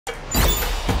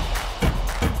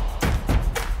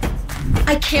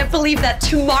I can't believe that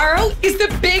tomorrow is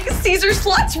the big Caesar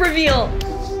Slots reveal.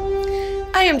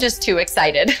 I am just too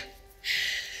excited.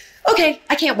 Okay,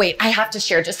 I can't wait. I have to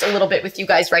share just a little bit with you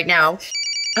guys right now.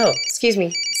 Oh, excuse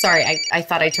me. Sorry, I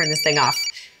thought I turned this thing off.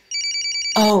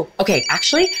 Oh, okay,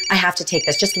 actually, I have to take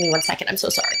this. Just give me 1 second. I'm so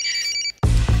sorry.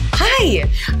 Hi,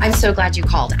 I'm so glad you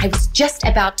called. I was just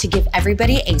about to give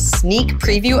everybody a sneak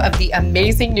preview of the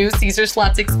amazing new Caesar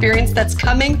Slots experience that's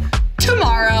coming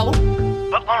tomorrow.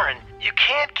 But Lauren, you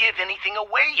can't give anything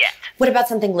away yet. What about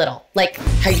something little? Like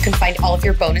how you can find all of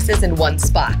your bonuses in one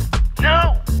spot?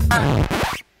 No.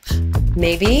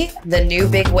 Maybe the new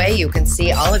big way you can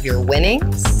see all of your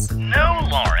winnings? No,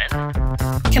 Lauren.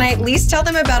 Can I at least tell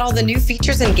them about all the new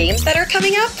features and games that are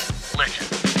coming up?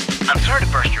 Listen, I'm sorry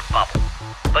to burst your bubble,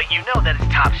 but you know that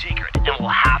it's top secret and we'll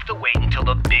have to wait until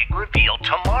the big reveal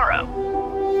tomorrow.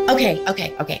 Okay.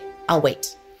 I'll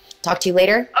wait. Talk to you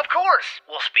later? Of course.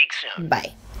 We'll speak soon.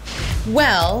 Bye.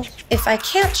 Well, if I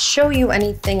can't show you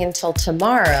anything until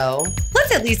tomorrow,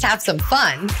 let's at least have some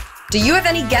fun. Do you have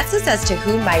any guesses as to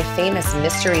who my famous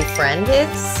mystery friend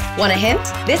is? Want a hint?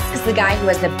 This is the guy who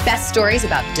has the best stories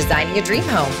about designing a dream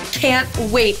home. Can't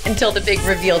wait until the big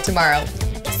reveal tomorrow.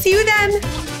 See you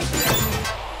then.